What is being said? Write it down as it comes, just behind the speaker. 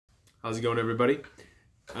How's it going, everybody?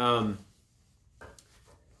 Um,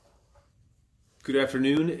 Good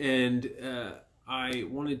afternoon, and I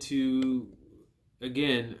wanted to,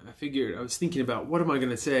 again, I was thinking about what am I going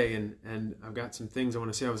to say, and I've got some things I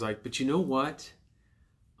want to say. I was like, but you know what?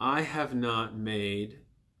 I have not made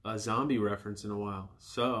a zombie reference in a while,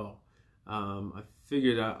 so I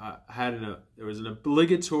figured there was an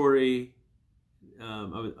obligatory,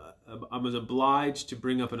 I was obliged to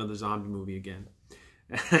bring up another zombie movie again.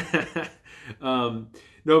 um,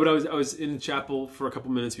 no, but I was in the chapel for a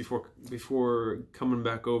couple minutes before coming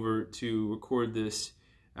back over to record this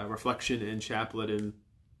reflection and chaplet, and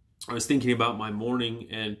I was thinking about my morning.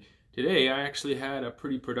 And today I actually had a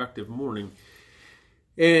pretty productive morning,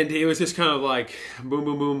 and it was just kind of like boom,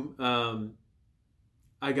 boom, boom.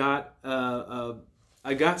 I got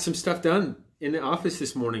I got some stuff done in the office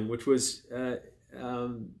this morning, which was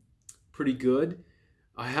pretty good.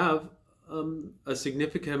 I have a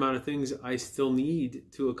significant amount of things I still need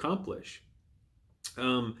to accomplish.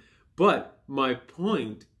 But my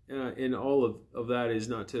point in all of that is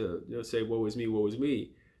not to say, woe is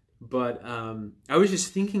me. But I was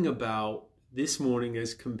just thinking about this morning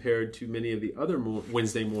as compared to many of the other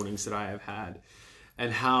Wednesday mornings that I have had,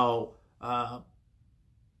 and how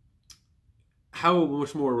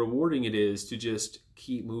much more rewarding it is to just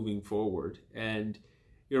keep moving forward. And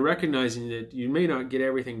you're recognizing that you may not get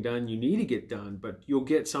everything done you need to get done, but you'll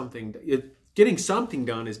get something. Getting something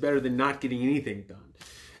done is better than not getting anything done.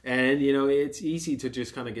 And it's easy to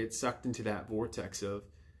just kind of get sucked into that vortex of,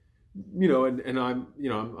 and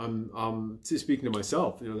I'm just speaking to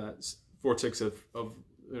myself, that vortex of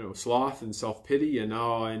sloth and self-pity,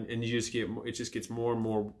 and you just it just gets more and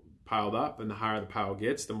more piled up, and the higher the pile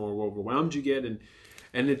gets, the more overwhelmed you get.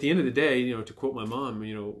 And at the end of the day, to quote my mom,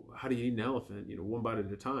 how do you eat an elephant? One bite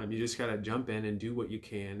at a time. You just got to jump in and do what you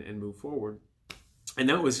can and move forward. And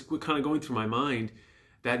that was kind of going through my mind,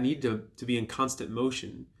 that need to be in constant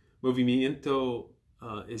motion. Movimiento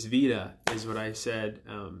es vida is what I said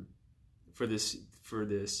for this,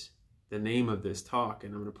 the name of this talk.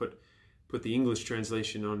 And I'm going to put the English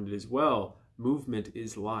translation on it as well. Movement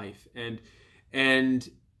is life. And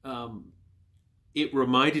it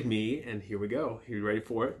reminded me, and here we go. Are you ready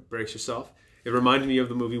for it? Brace yourself. It reminded me of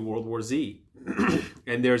the movie World War Z.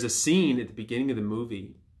 And there's a scene at the beginning of the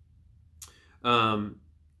movie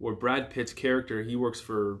where Brad Pitt's character, he works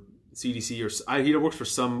for CDC, he works for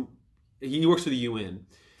the UN.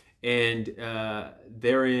 And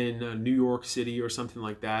they're in New York City or something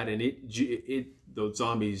like that. And those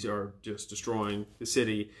zombies are just destroying the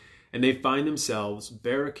city. And they find themselves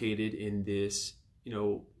barricaded in this,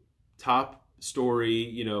 top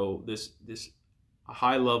story, this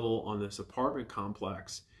high level on this apartment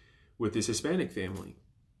complex with this Hispanic family.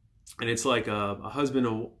 And it's like a husband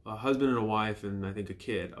and a wife, and I think a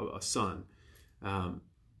kid, a son,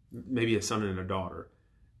 maybe a son and a daughter.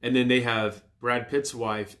 And then they have Brad Pitt's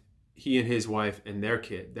wife, he and his wife, and their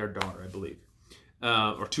kid, their daughter, I believe,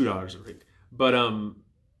 or two daughters, I think. But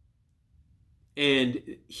and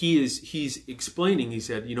he's explaining. He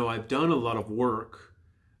said, I've done a lot of work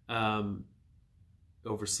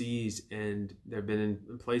overseas, and they've been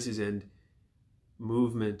in places, and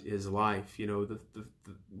movement is life.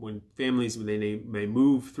 When families, when they may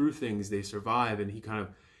move through things, they survive. And he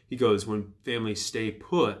goes, when families stay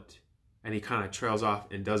put, and he kind of trails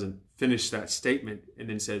off and doesn't finish that statement, and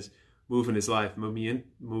then says, movement is life. Movimiento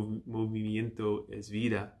es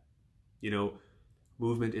vida.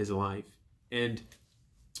 Movement is life. And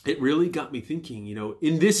it really got me thinking,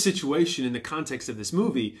 in this situation, in the context of this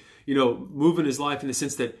movie, movement is life in the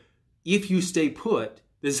sense that if you stay put,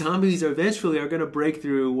 the zombies eventually are going to break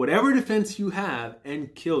through whatever defense you have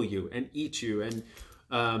and kill you and eat you, and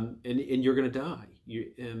you're going to die.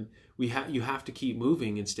 You have to keep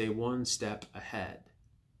moving and stay one step ahead.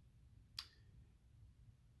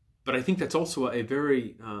 But I think that's also a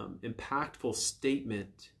very impactful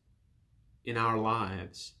statement in our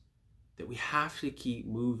lives, that we have to keep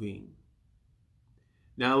moving.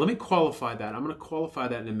 Now, let me qualify that. I'm going to qualify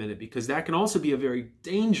that in a minute, because that can also be a very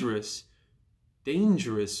dangerous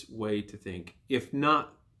way to think, if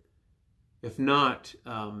not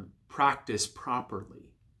practiced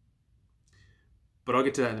properly. But I'll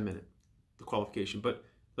get to that in a minute, the qualification. But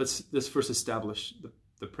let's first establish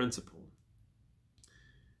the principle.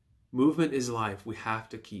 Movement is life. We have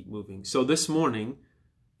to keep moving. So this morning,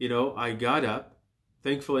 I got up.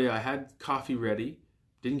 Thankfully, I had coffee ready.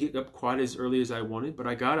 Didn't get up quite as early as I wanted, but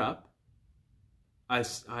I got up. I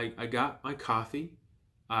got my coffee.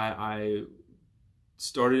 I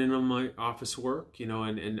started in on my office work,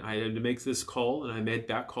 and I had to make this call, and I made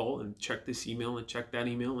that call, and checked this email, and checked that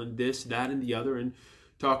email, and this, that, and the other, and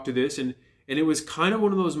talk to this, and it was kind of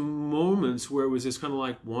one of those moments where it was just kind of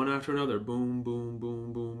like one after another, boom, boom,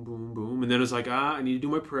 boom, boom, boom, boom, and then it was like, I need to do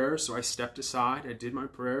my prayers, so I stepped aside, I did my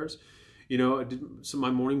prayers, I did some of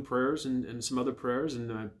my morning prayers and some other prayers,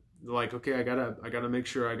 and I like, okay, I gotta make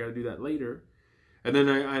sure I gotta do that later. And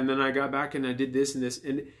then I got back and I did this and this,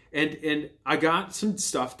 and I got some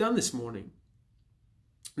stuff done this morning.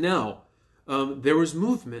 Now, there was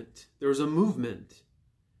movement. There was a movement.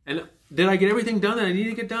 And did I get everything done that I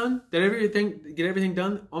needed to get done? Did I get everything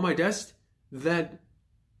done on my desk that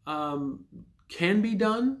can be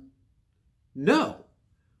done? No.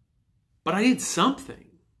 But I did something.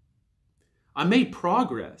 I made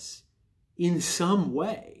progress in some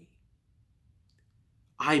way.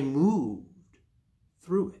 I moved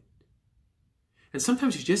through it. And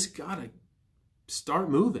sometimes you just gotta start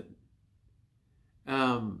moving.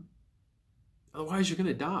 Otherwise you're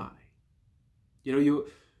gonna die. You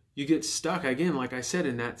get stuck again, like I said,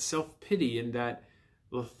 in that self-pity and that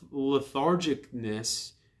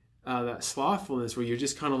lethargicness, that slothfulness, where you're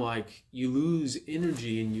just kind of like, you lose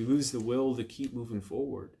energy and you lose the will to keep moving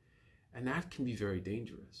forward. And that can be very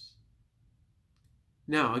dangerous.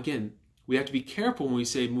 Now, again, we have to be careful when we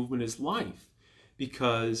say movement is life.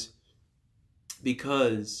 Because the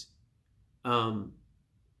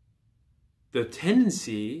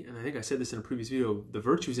tendency, and I think I said this in a previous video, the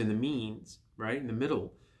virtues and the means, right, in the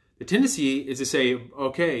middle. The tendency is to say,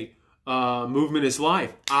 okay, movement is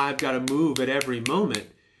life. I've got to move at every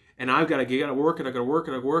moment. And you got to work, and I got to work,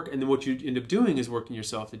 and I work. And then what you end up doing is working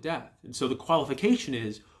yourself to death. And so the qualification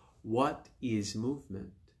is, what is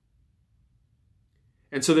movement?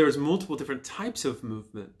 And so there's multiple different types of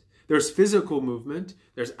movement. There's physical movement,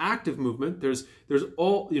 there's active movement, there's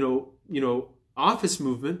all, office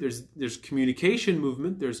movement, there's communication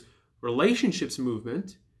movement, there's relationships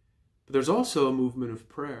movement, but there's also a movement of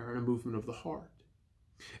prayer and a movement of the heart.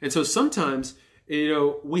 And so sometimes,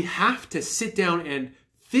 we have to sit down and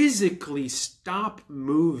physically stop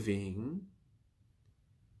moving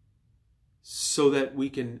so that we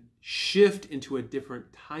can shift into a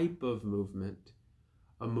different type of movement.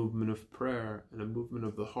 A movement of prayer and a movement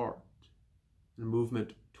of the heart, and a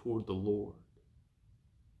movement toward the Lord.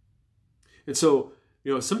 And so,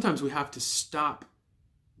 sometimes we have to stop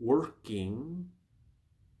working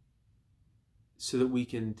so that we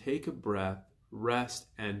can take a breath, rest,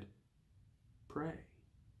 and pray.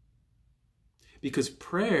 Because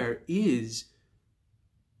prayer is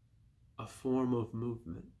a form of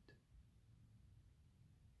movement.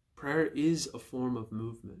 Prayer is a form of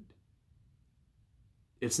movement.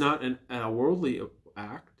 It's not a worldly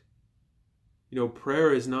act.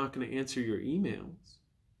 Prayer is not going to answer your emails.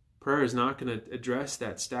 Prayer is not going to address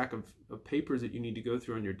that stack of papers that you need to go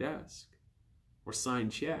through on your desk or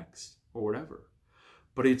sign checks or whatever.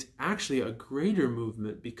 But it's actually a greater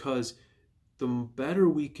movement, because the better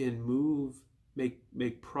we can move,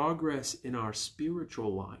 make progress in our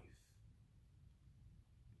spiritual life,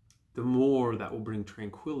 the more that will bring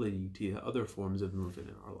tranquility to the other forms of movement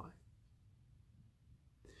in our life.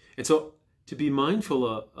 And so to be mindful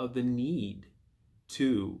of the need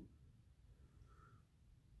to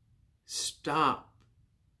stop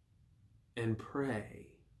and pray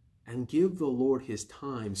and give the Lord his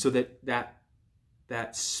time, so that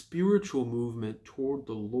spiritual movement toward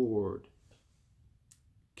the Lord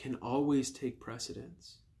can always take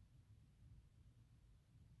precedence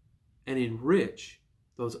and enrich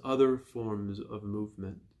those other forms of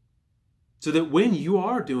movement. So that when you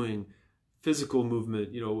are doing physical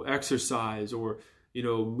movement, exercise, or,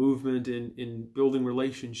 movement in building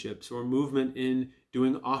relationships, or movement in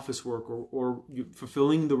doing office work, or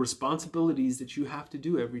fulfilling the responsibilities that you have to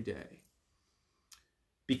do every day.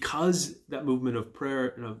 Because that movement of prayer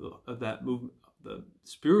and of that movement, the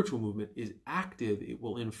spiritual movement, is active, it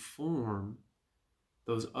will inform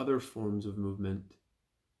those other forms of movement.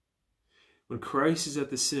 When Christ is at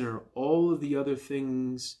the center, all of the other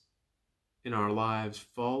things in our lives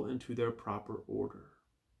fall into their proper order.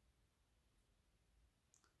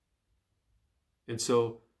 And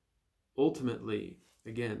so, ultimately,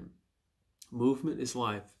 again, movement is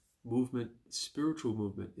life. Spiritual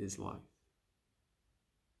movement is life.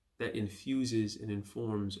 That infuses and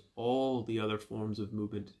informs all the other forms of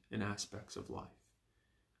movement and aspects of life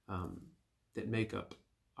that make up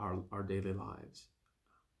our daily lives.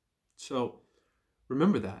 So,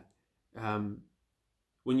 remember that.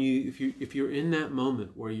 If you're in that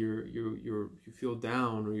moment where you feel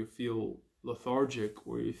down, or you feel lethargic,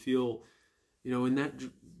 or you feel in that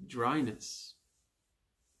dryness,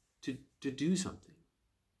 to do something,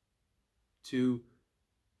 to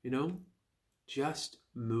just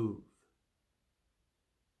move.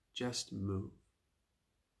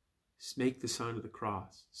 make the sign of the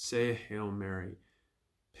cross, say a Hail Mary,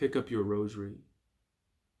 pick up your rosary,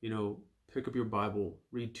 pick up your Bible,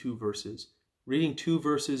 read 2 verses. Reading 2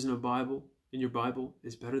 verses in your Bible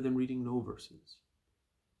is better than reading no verses.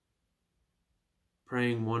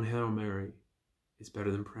 Praying 1 Hail Mary is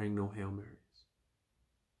better than praying no Hail Marys.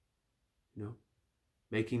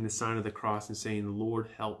 Making the sign of the cross and saying, Lord,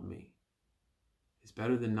 help me, is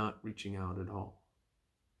better than not reaching out at all.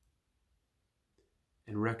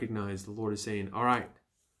 And recognize the Lord is saying, all right,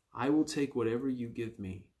 I will take whatever you give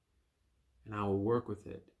me and I will work with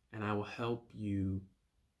it and I will help you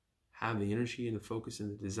have the energy and the focus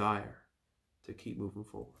and the desire to keep moving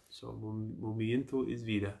forward. So movimiento es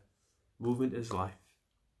vida. Movement is life.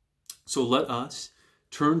 So let us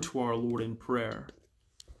turn to our Lord in prayer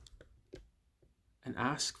and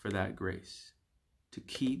ask for that grace to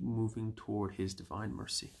keep moving toward his divine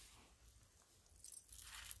mercy.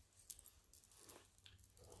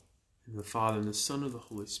 In the Father, and the Son, and the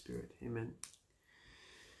Holy Spirit. Amen.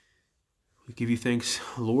 We give you thanks,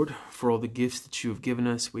 Lord, for all the gifts that you have given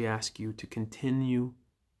us. We ask you to continue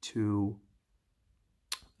to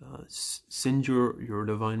send your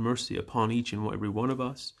divine mercy upon each and every one of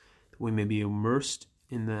us, that we may be immersed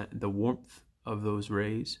in the warmth of those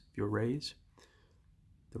rays, your rays,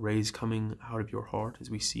 the rays coming out of your heart, as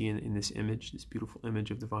we see in this image, this beautiful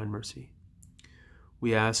image of divine mercy.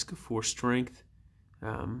 We ask for strength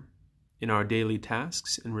in our daily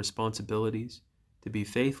tasks and responsibilities, to be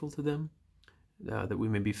faithful to them, that we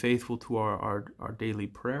may be faithful to our daily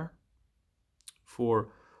prayer,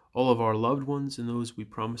 for all of our loved ones and those we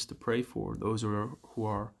promise to pray for, those who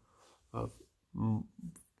are of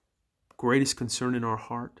greatest concern in our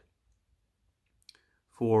heart,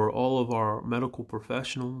 for all of our medical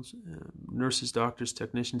professionals, nurses, doctors,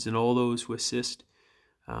 technicians, and all those who assist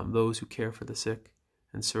those who care for the sick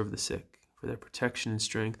and serve the sick, for their protection and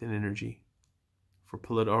strength and energy, for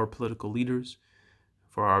our political leaders,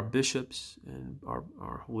 for our bishops and our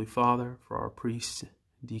Holy Father, for our priests,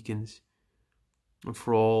 deacons, and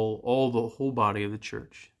for all the whole body of the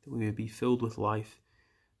church, that we may be filled with life,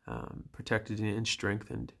 protected and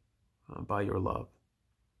strengthened by your love.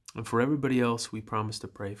 And for everybody else we promise to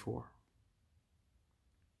pray for.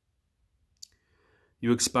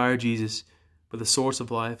 You expire, Jesus, but the source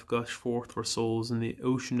of life gushed forth for souls, and the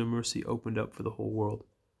ocean of mercy opened up for the whole world.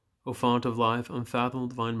 O fount of life, unfathomable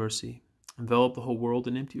divine mercy, envelop the whole world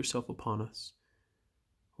and empty yourself upon us.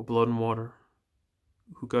 O blood and water,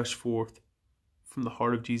 who gushed forth from the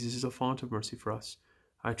heart of Jesus, is a fount of mercy for us.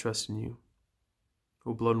 I trust in you.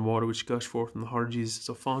 O blood and water which gushed forth from the heart of Jesus, is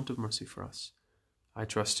a fount of mercy for us. I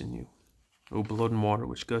trust in you. O blood and water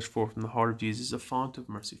which gushed forth from the heart of Jesus, is a fount of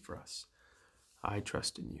mercy for us. I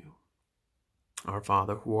trust in you. Our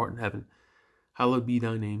Father, who art in heaven, hallowed be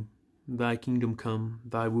thy name. Thy kingdom come,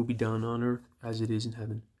 thy will be done on earth as it is in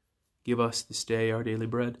heaven. Give us this day our daily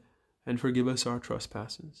bread, and forgive us our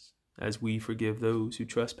trespasses, as we forgive those who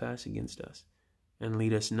trespass against us. And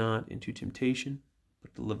lead us not into temptation,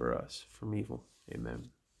 but deliver us from evil. Amen.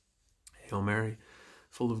 Hail Mary,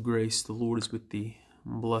 full of grace, the Lord is with thee.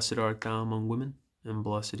 Blessed art thou among women, and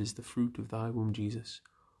blessed is the fruit of thy womb, Jesus.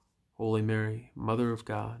 Holy Mary, Mother of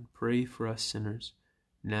God, pray for us sinners,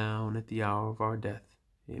 now and at the hour of our death.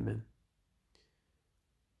 Amen.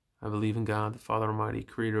 I believe in God, the Father Almighty,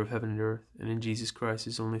 creator of heaven and earth, and in Jesus Christ,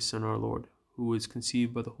 his only Son, our Lord, who was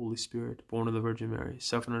conceived by the Holy Spirit, born of the Virgin Mary,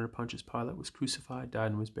 suffered under Pontius Pilate, was crucified,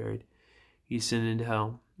 died, and was buried. He ascended into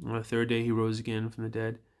hell. On the third day he rose again from the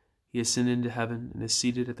dead. He ascended into heaven, and is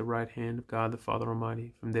seated at the right hand of God the Father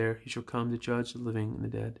Almighty. From there he shall come to judge the living and the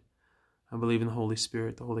dead. I believe in the Holy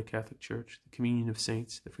Spirit, the Holy Catholic Church, the communion of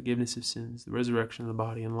saints, the forgiveness of sins, the resurrection of the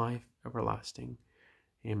body, and life everlasting.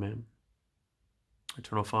 Amen.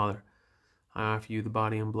 Eternal Father, I offer you the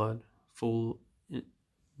body and blood, soul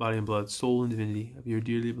and divinity of your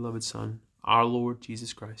dearly beloved Son, our Lord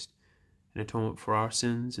Jesus Christ, in atonement for our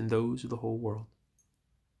sins and those of the whole world.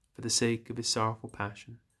 For the sake of his sorrowful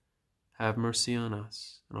passion, have mercy on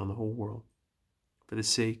us and on the whole world. For the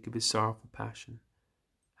sake of his sorrowful passion,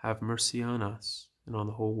 have mercy on us and on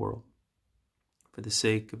the whole world. For the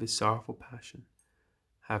sake of his sorrowful passion,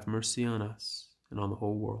 have mercy on us and on the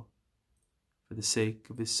whole world. For the sake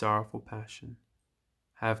of his sorrowful passion,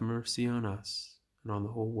 have mercy on us and on the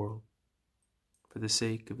whole world. For the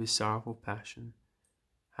sake of his sorrowful passion,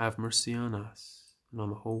 have mercy on us and on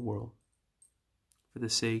the whole world. For the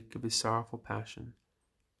sake of his sorrowful passion,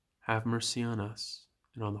 have mercy on us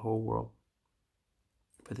and on the whole world.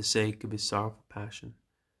 For the sake of his sorrowful passion,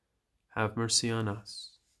 have mercy on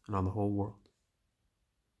us and on the whole world.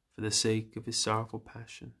 For the sake of his sorrowful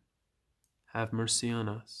passion, have mercy on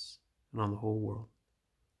us and on the whole world.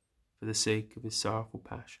 for the sake of his sorrowful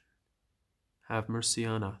passion, have mercy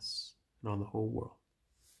on us and on the whole world.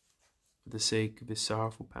 For the sake of his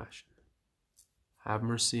sorrowful passion, have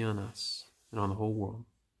mercy on us and on the whole world.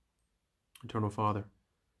 Eternal Father,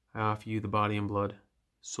 I offer you the body and blood,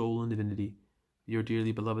 soul and divinity of your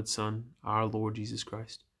dearly beloved Son, our Lord Jesus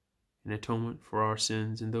Christ, in atonement for our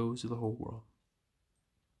sins and those of the whole world.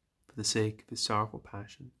 For the sake of his sorrowful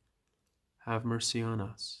passion, have mercy on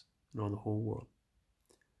us and on the whole world.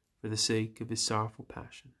 For the sake of his sorrowful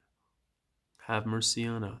passion, have mercy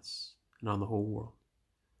on us and on the whole world.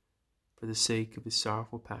 For the sake of his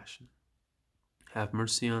sorrowful passion, have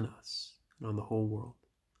mercy on us and on the whole world.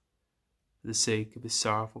 For the sake of his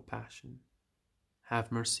sorrowful passion,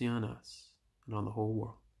 have mercy on us and on the whole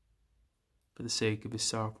world. For the sake of his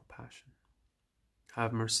sorrowful passion,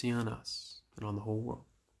 have mercy on us and on the whole world.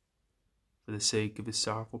 For the sake of his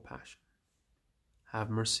sorrowful passion, have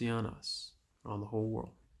mercy on us and on the whole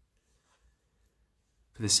world.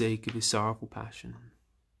 For the sake of his sorrowful passion,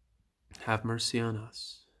 have mercy on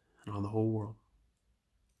us and on the whole world.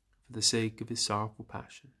 For the sake of his sorrowful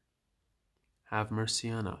passion, have mercy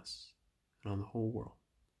on us and on the whole world.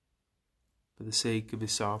 For the sake of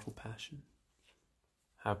his sorrowful passion,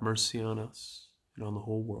 have mercy on us and on the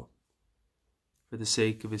whole world. For the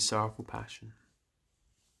sake of his sorrowful passion,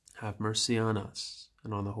 have mercy on us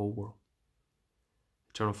and on the whole world.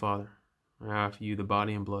 Eternal Father, I offer you the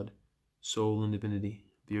body and blood, soul and divinity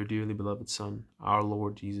of your dearly beloved Son, our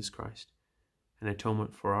Lord Jesus Christ, an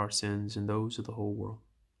atonement for our sins and those of the whole world.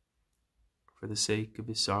 For the sake of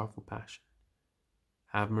his sorrowful passion,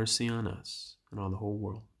 have mercy on us and on the whole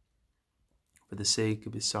world. For the sake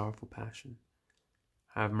of his sorrowful passion,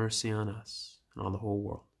 have mercy on us and on the whole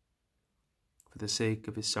world. For the sake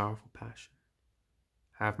of his sorrowful passion,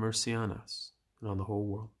 have mercy on us and on the whole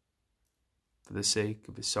world. For the sake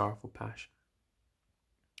of his sorrowful passion,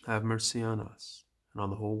 have mercy on us and on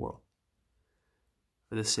the whole world.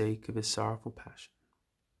 For the sake of his sorrowful passion,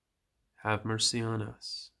 have mercy on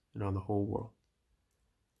us and on the whole world.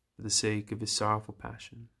 For the sake of his sorrowful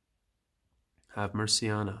passion, have mercy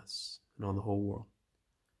on us and on the whole world.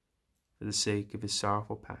 For the sake of his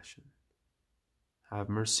sorrowful passion, have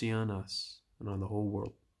mercy on us and on the whole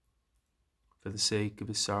world. For the sake of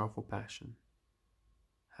his sorrowful passion,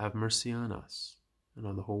 have mercy on us and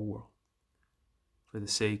on the whole world. For the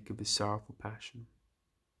sake of his sorrowful passion,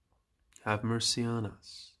 have mercy on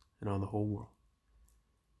us and on the whole world.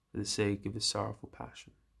 For the sake of his sorrowful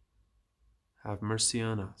passion, have mercy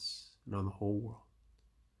on us and on the whole world.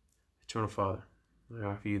 Eternal Father, I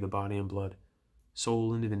offer you the body and blood,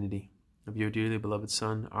 soul and divinity of your dearly beloved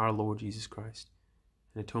Son, our Lord Jesus Christ,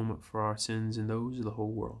 an atonement for our sins and those of the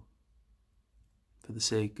whole world. For the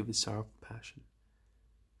sake of his sorrowful passion,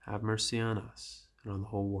 have mercy on us and on the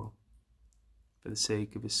whole world. For the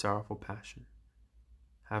sake of his sorrowful passion,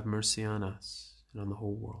 have mercy on us and on the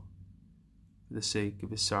whole world. For the sake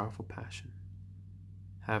of his sorrowful passion,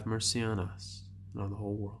 have mercy on us and on the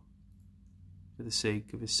whole world. For the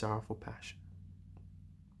sake of his sorrowful passion,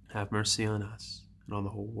 have mercy on us and on the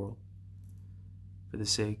whole world. For the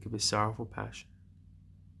sake of his sorrowful passion,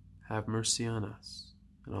 have mercy on us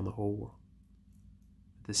and on the whole world.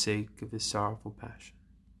 For the sake of his sorrowful passion,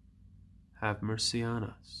 have mercy on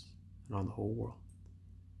us and on the whole world.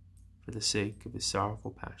 For the sake of his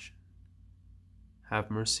sorrowful passion, have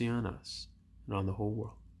mercy on us and on the whole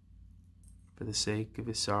world. For the sake of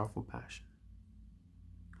his sorrowful passion,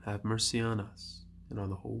 have mercy on us and on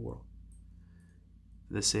the whole world.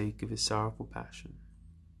 For the sake of his sorrowful passion,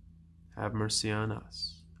 have mercy on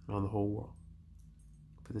us and on the whole world.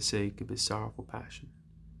 For the sake of his sorrowful passion,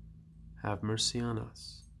 have mercy on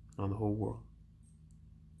us and on the whole world.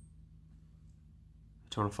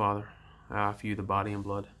 Eternal Father, I offer you the body and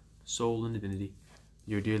blood, soul and divinity of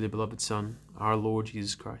your dearly beloved Son, our Lord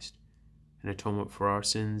Jesus Christ, an atonement for our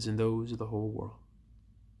sins and those of the whole world.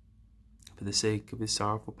 For the sake of his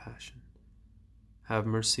sorrowful passion, have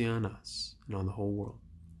mercy on us and on the whole world.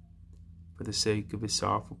 For the sake of his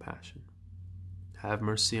sorrowful passion, have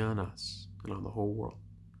mercy on us and on the whole world.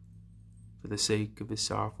 For the sake of his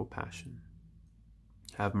sorrowful passion,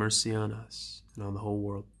 have mercy on us and on the whole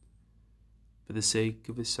world. For the sake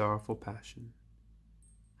of his sorrowful passion,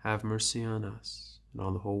 have mercy on us and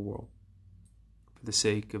on the whole world. For the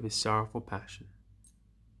sake of his sorrowful passion,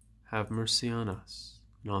 have mercy on us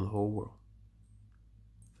and on the whole world.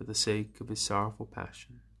 For the sake of his sorrowful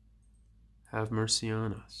passion, have mercy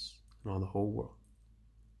on us and on the whole world.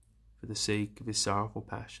 For the sake of his sorrowful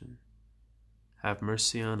passion, have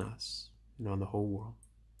mercy on us and on the whole world.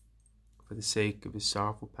 For the sake of his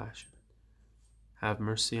sorrowful passion, have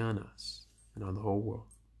mercy on us and on the whole world.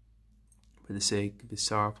 For the sake of his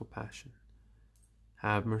sorrowful passion,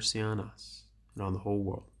 have mercy on us and on the whole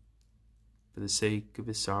world. For the sake of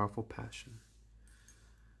his sorrowful passion,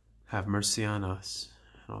 have mercy on us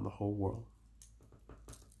and on the whole world.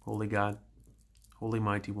 Holy God, Holy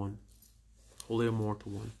Mighty One, Holy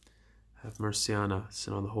Immortal One, have mercy on us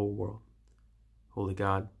and on the whole world. Holy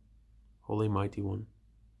God, Holy Mighty One,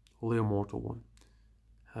 Holy Immortal One,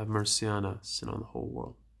 have mercy on us and on the whole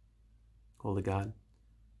world. Holy God,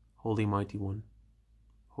 Holy Mighty One,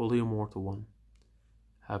 Holy Immortal One,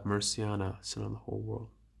 have mercy on us and on the whole world.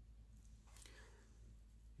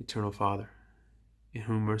 Eternal Father, in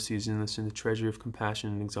whom mercy is endless and the treasury of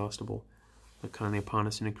compassion inexhaustible, look kindly upon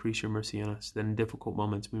us and increase your mercy on us, that in difficult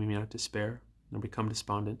moments we may not despair nor become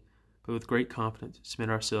despondent, but with great confidence submit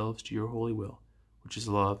ourselves to your holy will, which is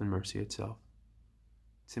love and mercy itself.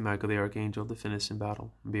 Saint Michael the Archangel, defend us in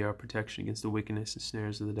battle, and be our protection against the wickedness and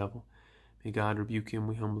snares of the devil. May God rebuke him,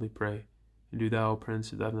 we humbly pray. And do thou, O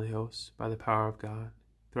Prince of the heavenly hosts, by the power of God,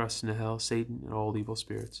 thrust into hell Satan and all evil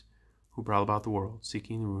spirits, who prowl about the world,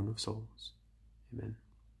 seeking the ruin of souls. Amen.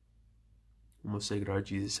 O most sacred heart of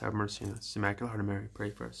Jesus, have mercy on us. Immaculate Heart of Mary,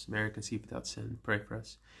 pray for us. Mary conceived without sin, pray for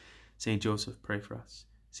us. Saint Joseph, pray for us.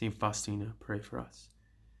 Saint Faustina, pray for us.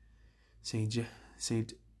 Saint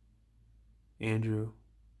Andrew,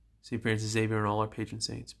 Saint Francis Xavier, and all our patron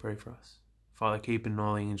saints, pray for us. Father Capon and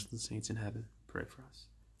all the angels and saints in heaven, pray for us.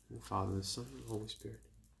 In the Father, the Son, and the Holy Spirit.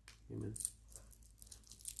 Amen.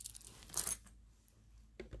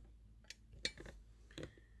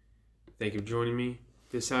 Thank you for joining me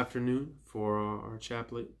this afternoon for our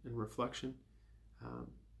chaplet and reflection.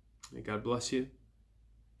 May God bless you,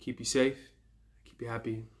 keep you safe, keep you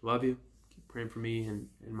happy, love you. Keep praying for me and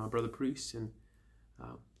my brother priest, and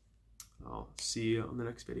I'll see you on the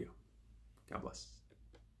next video. God bless.